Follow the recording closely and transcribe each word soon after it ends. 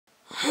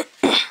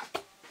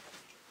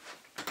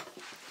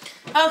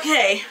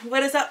Okay,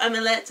 what is up,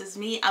 Amulet? It's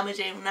me,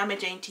 Amajane from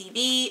Amajane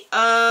TV.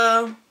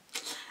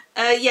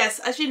 Yes,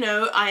 as you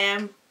know,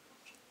 I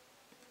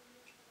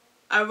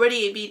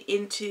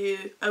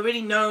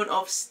already known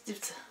of.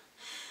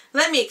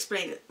 Let me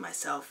explain it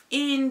myself.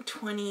 In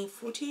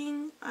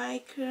 2014,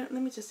 let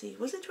me just see.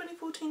 Was it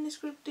 2014 this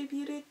group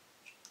debuted?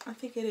 I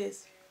think it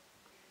is.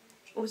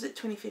 Or was it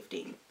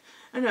 2015?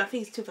 Oh no, I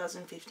think it's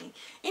 2015.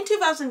 In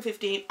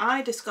 2015,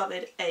 I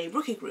discovered a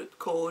rookie group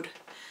called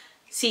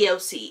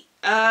CLC.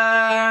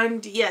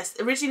 And yes,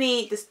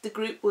 originally the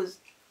group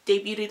was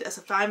debuted as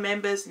 5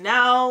 members.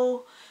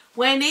 Now,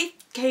 when they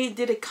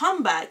did a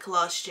comeback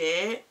last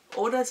year,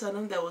 all of a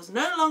sudden there was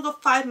no longer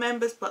 5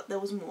 members, but there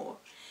was more.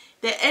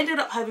 They ended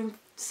up having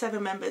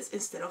 7 members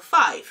instead of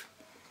 5.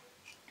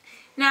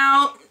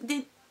 Now,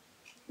 the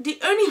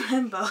only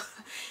member,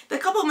 the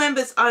couple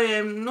members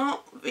I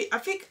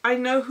think I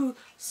know who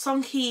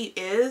Sung-hee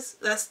is.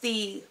 That's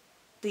the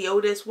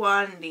oldest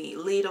one, the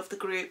lead of the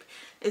group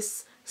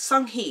is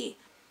Sung-hee.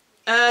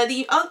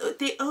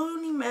 The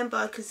only member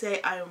I could say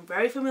I am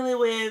very familiar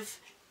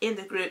with in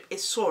the group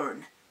is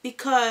Sorn,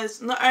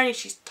 because not only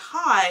she's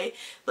Thai,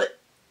 but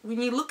when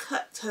you look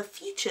at her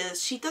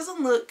features, she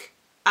doesn't look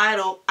at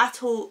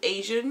all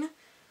Asian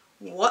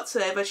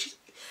whatsoever.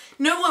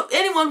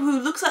 Anyone who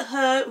looks at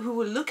her, who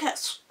would look at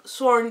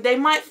Sorn, they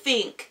might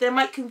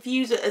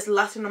confuse it as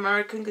Latin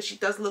American, because she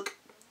does look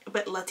a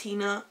bit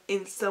Latina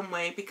in some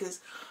way,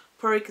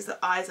 probably because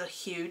the eyes are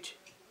huge,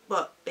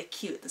 but they're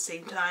cute at the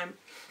same time.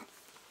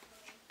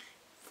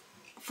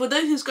 For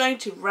those who's going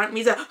to rant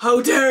me that, how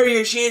dare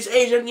you, she is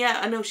Asian. Yeah,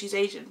 I know she's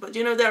Asian, but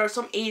you know, there are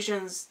some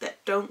Asians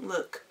that don't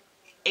look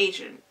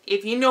Asian,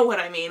 if you know what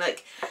I mean.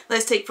 Like,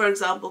 let's take for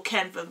example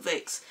Ken from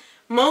VIX.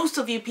 Most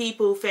of you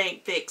people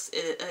think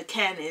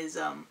Ken is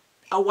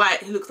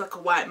he looks like a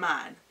white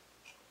man.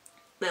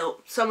 Now,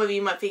 some of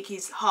you might think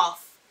he's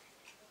half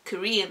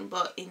Korean,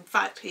 but in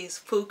fact he's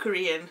full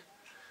Korean,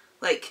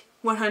 like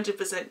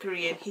 100%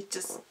 Korean. He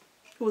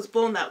was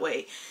born that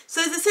way.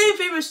 So the same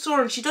thing with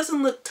Sorn. She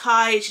doesn't look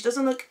Thai. She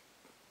doesn't look,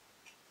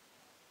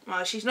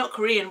 well, she's not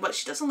Korean, but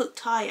she doesn't look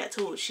Thai at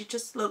all. She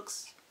just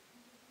looks,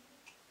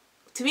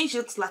 to me, she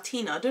looks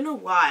Latina. I don't know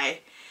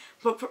why,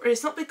 but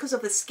it's not because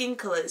of her skin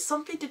color. It's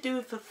something to do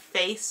with her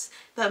face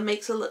that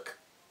makes her look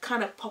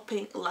kind of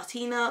popping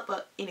Latina,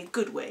 but in a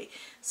good way.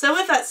 So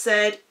with that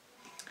said,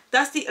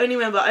 that's the only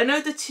member. I know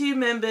the 2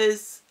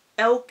 members,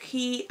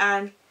 Elki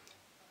and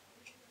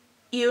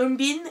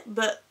Yeonbin,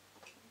 but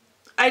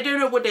I don't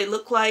know what they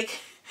look like.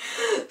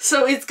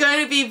 So it's going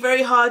to be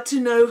very hard to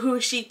know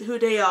who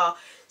they are.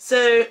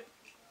 So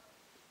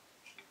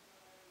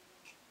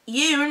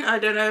Yoon, I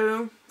don't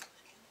know.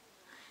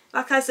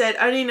 Like I said,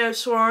 I only know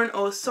Sorn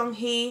or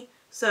Sung-hee.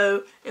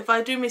 So if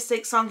I do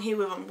mistake Sung-hee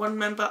with one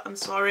member, I'm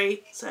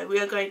sorry. So we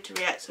are going to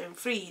react to in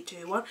 3,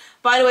 2, 1.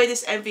 By the way,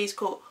 this MV is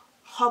called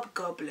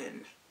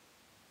Hobgoblin.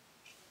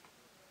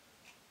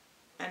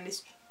 And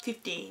it's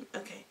 15.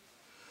 Okay.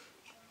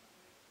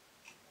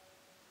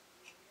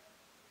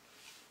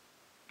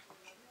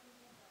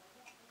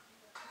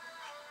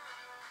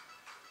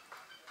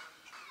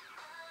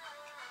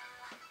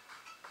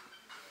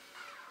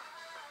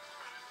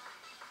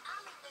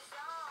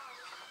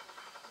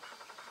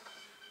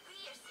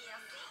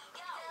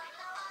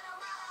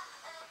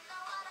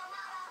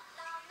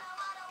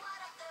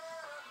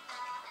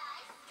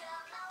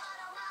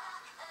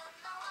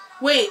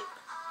 Wait,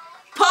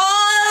 pause!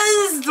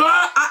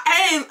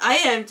 I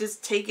am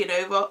just taking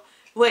over.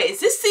 Wait,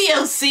 is this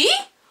CLC?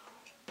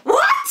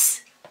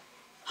 What?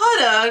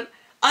 Hold on.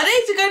 Are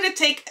they going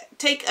to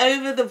take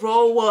over the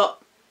role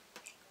what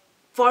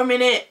 4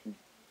 Minute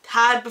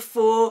had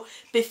before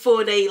they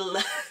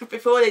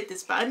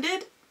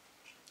disbanded?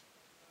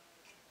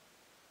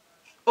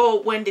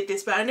 Or when they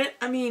disbanded?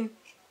 I mean,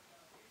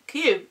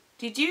 Q,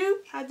 did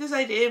you have this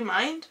idea in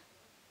mind?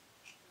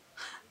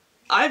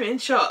 I'm in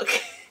shock.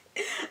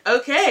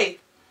 Okay,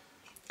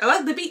 I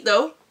like the beat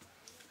though.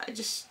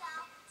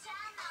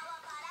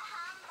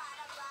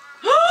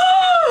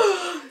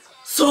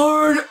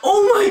 Sorn!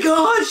 Oh my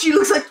god, she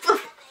looks like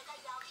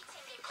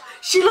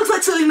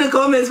Selena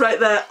Gomez right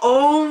there.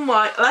 Oh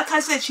my, like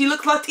I said, she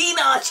looks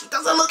Latina. She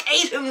doesn't look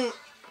Asian.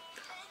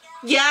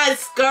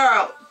 Yes,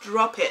 girl,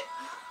 drop it.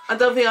 I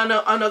don't think I'm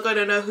not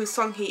gonna know who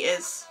Sung-hee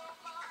is.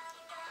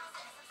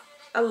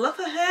 I love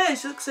her hair.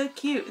 She looks so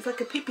cute. It's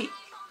like a pee-pee.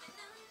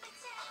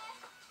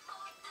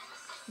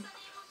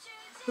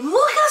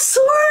 Look at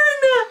Sorn!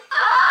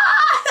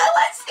 Ah, all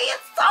I see is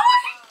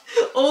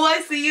Sorn! All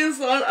I see is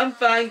Sorn. I'm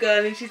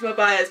fangirling. She's my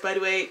bias, by the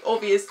way. For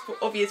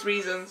obvious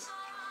reasons.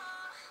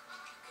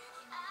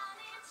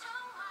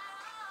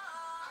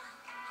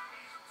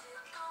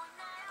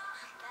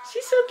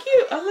 She's so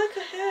cute. I like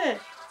her hair.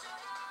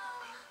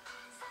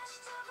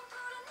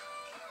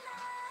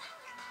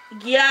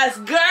 Yes,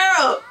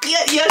 girl!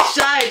 Yeah, you're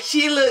shy.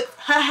 She looks,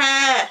 her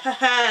hair.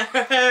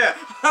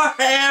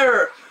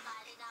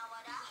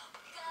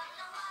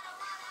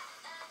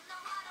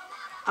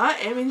 I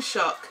am in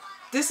shock.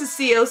 This is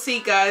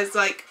CLC, guys.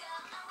 Like,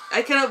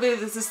 I cannot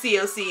believe this is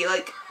CLC.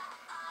 Like,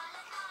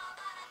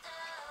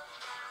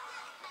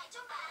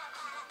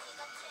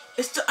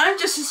 I'm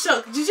just in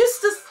shock. Did you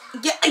just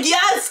yeah,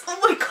 yes. Oh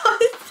my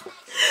god.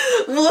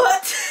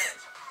 What?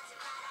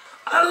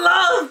 I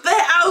love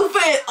their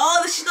outfit.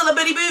 Oh, she's got a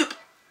Betty Boop.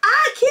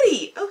 Ah,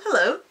 kitty. Oh,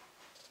 hello.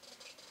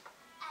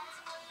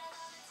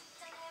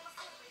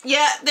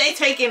 Yeah, they're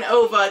taking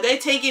over. They're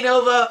taking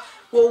over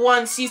what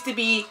once used to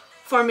be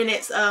 4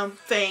 minutes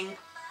thing.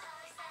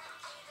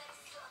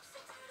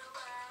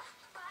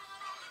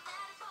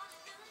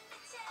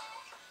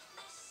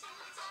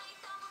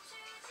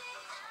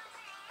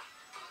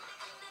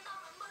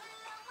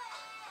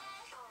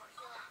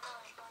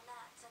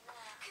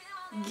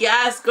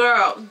 Yes,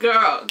 girl,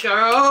 girl,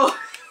 girl.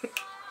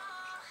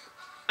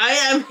 I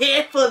am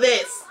here for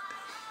this.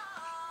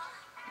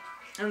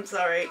 I'm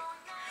sorry.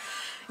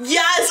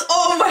 Yes!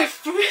 Oh, my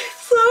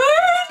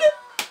sword!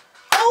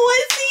 Oh,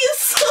 I see a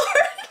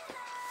sword!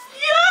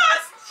 Yes!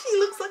 She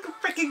looks like a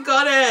freaking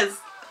goddess.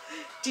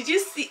 Did you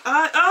see?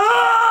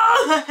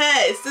 Oh, her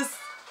hair. It's just...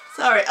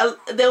 Sorry,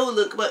 they will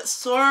look, but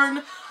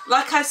Sorn,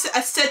 like I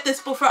said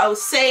this before, I will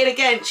say it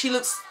again. She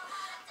looks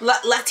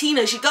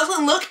Latina. She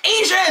doesn't look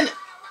Asian!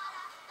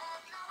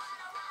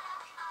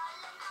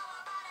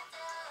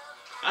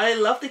 I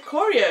love the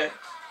choreo.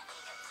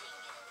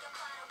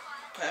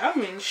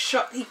 I'm in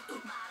shock.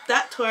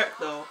 That twerk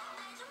though.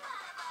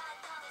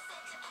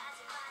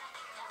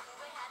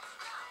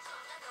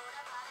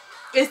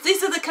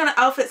 These are the kind of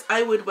outfits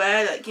I would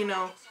wear, like, you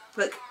know,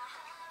 like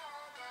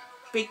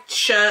big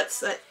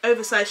shirts, like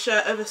oversized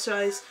shirt,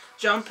 oversized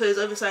jumpers,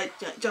 oversized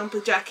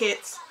jumper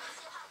jackets,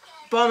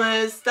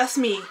 bombers. That's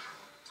me.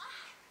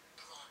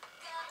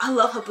 I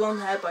love her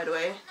blonde hair, by the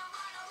way.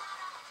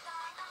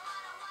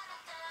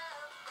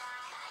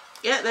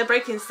 Yeah, they're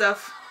breaking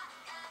stuff.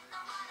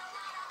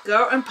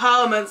 Girl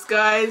empowerments,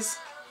 guys.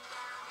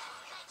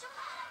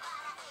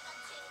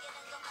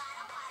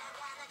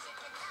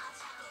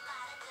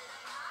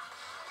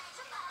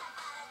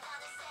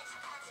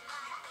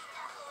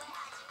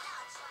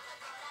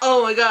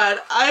 Oh my god,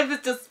 I'm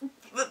just...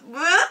 What?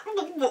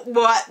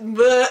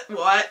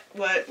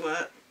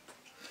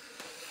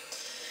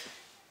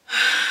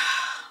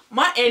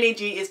 My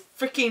energy is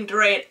freaking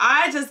drained.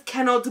 I just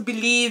cannot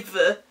believe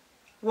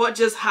what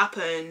just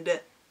happened.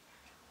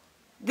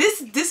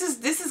 This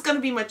is gonna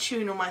be my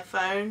tune on my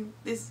phone.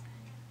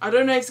 I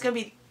don't know if it's gonna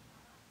be...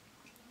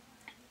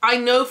 I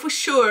know for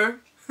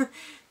sure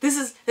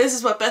this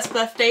is my best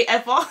birthday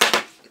ever.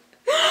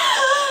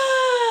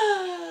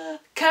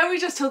 Can we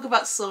just talk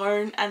about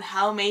Sorn and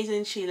how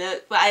amazing she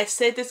looked? But I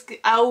said this,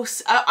 I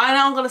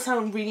know I'm gonna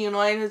sound really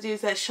annoying as you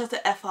said, shut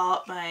the F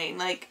up, man.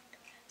 Like,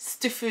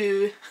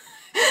 Stifu.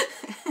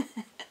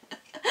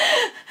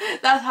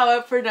 That's how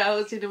I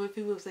pronounce, you know, when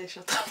people say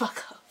shut the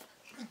fuck up.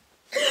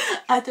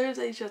 I don't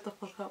say shut the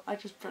fuck up, I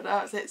just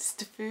pronounce it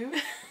Stifu.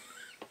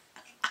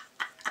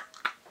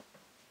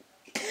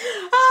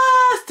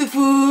 Ah,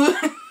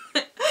 Stifu.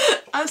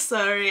 I'm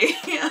sorry.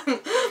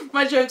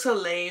 My jokes are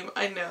lame,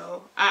 I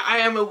know. I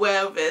am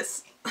aware of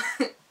this.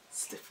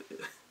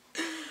 Stifu.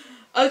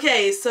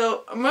 Okay,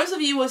 so most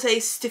of you will say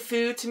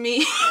Stifu to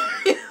me.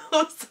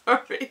 I'm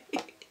sorry.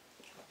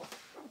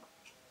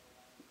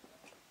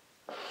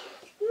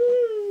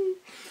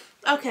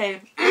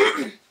 Okay.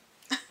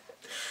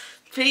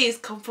 Please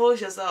compose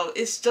yourself.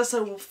 It's just a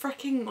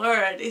freaking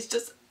word.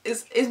 It's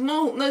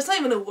more, no, it's not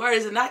even a word,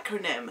 it's an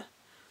acronym.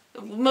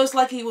 Most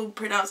likely you will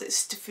pronounce it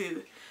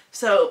Stifu.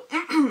 So,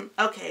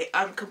 okay,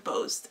 I'm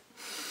composed.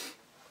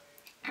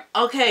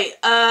 Okay,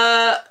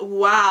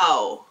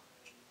 wow.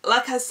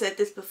 Like I said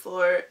this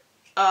before,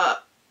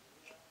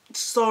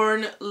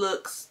 Sorn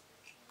looks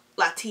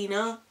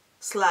Latina /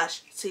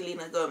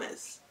 Selena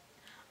Gomez.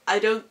 I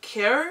don't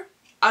care.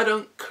 I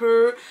don't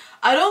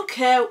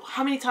care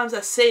how many times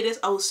I say this.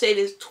 I will say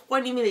this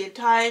 20 million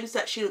times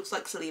that she looks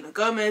like Selena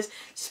Gomez,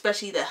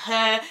 especially the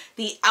hair,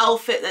 the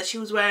outfit that she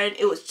was wearing.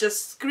 It was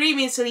just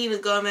screaming Selena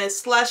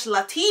Gomez /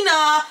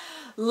 Latina,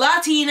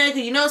 because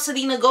you know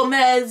Selena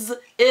Gomez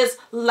is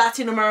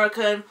Latin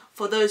American,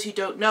 for those who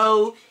don't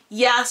know.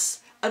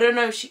 Yes, I don't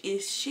know if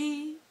is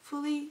she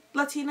fully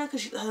Latina,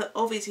 because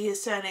obviously her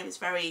surname is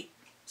very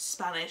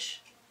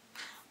Spanish.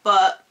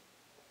 But,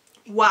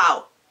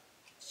 wow,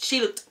 she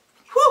looked...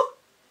 Whew!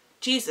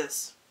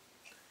 Jesus.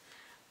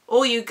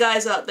 All you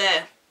guys out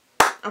there,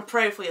 I'm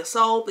praying for your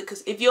soul,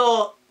 because if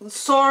your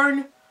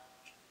Sorn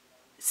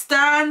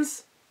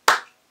stands,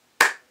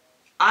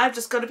 I'm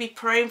just going to be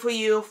praying for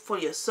you, for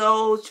your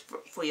souls,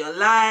 for your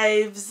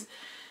lives,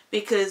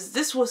 because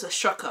this was a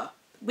shocker.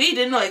 We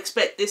did not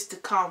expect this to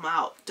come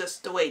out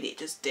just the way it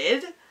just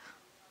did.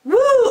 Woo!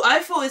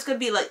 I thought it's going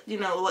to be like, you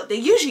know, what they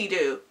usually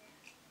do.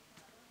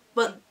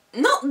 But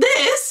not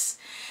this!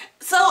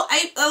 So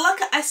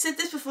like I said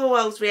this before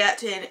while I was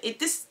reacting.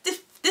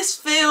 This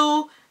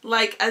feel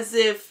like as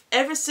if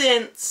ever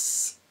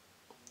since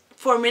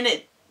 4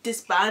 Minute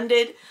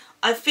disbanded,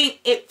 I think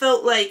it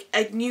felt like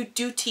a new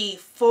duty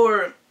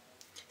for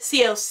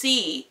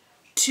CLC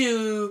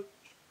to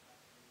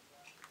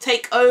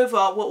take over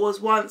what was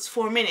once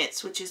 4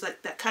 Minutes, which is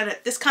like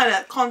this kind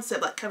of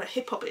concept, like kind of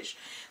hip hopish,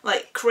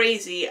 like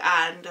crazy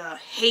and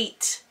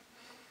hate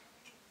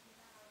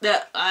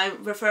that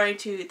I'm referring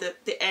to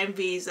the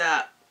MVs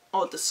that,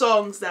 or the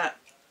songs that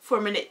 4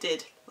 Minute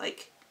did,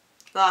 like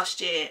last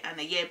year and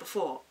the year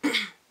before.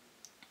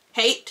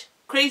 Hate,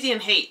 Crazy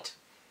and Hate.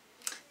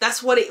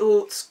 That's what it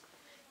all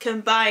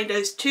combined,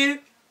 those two.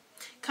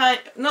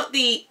 Not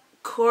the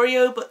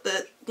choreo, but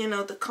the, you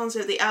know, the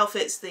concept, the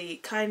outfits, the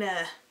kind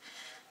of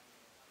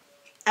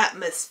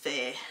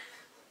atmosphere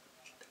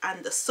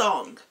and the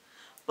song,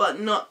 but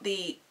not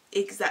the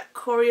exact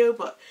choreo.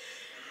 But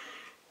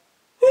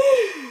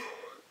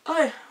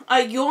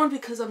I yawn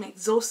because I'm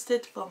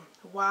exhausted from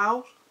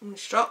WoW. I'm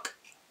shocked,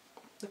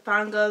 the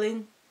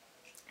fangirling,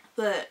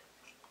 but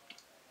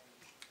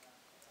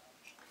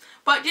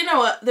you know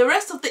what, the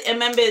rest of the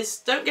members,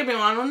 don't get me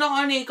wrong, I'm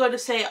not only going to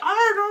say,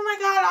 oh my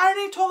god, I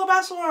need to talk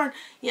about Soren.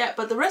 Yeah,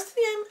 but the rest of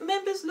the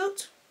members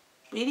looked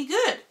really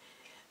good.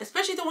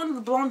 Especially the one with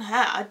the blonde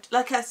hair.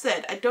 Like I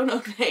said, I don't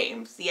know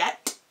names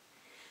yet.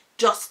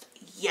 Just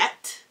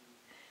yet.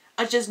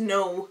 I just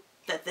know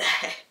that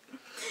they're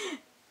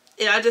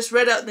yeah, I just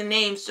read out the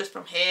names just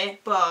from here,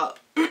 but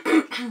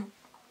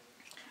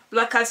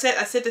like I said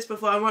this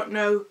before, I won't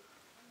know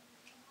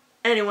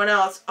anyone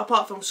else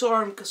apart from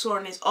Soren, because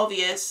Soren is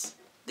obvious,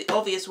 the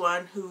obvious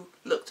one who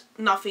looked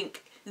nothing,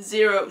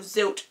 zero,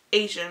 zilt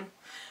Asian,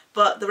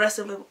 but the rest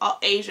of them are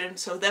Asian,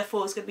 so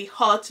therefore it's going to be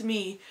hard to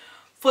me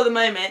for the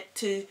moment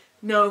to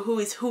know who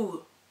is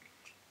who.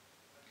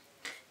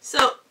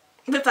 So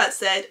with that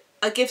said,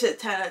 I give it a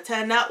 10 out of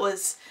 10. That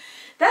was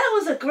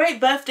a great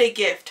birthday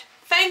gift.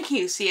 Thank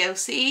you,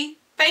 CLC.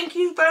 Thank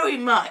you very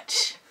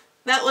much.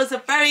 That was a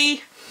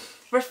very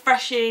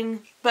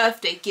refreshing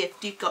birthday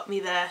gift you got me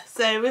there.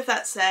 So with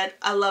that said,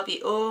 I love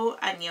you all.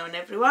 Annyeong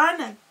everyone,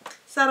 and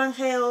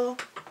사랑해요.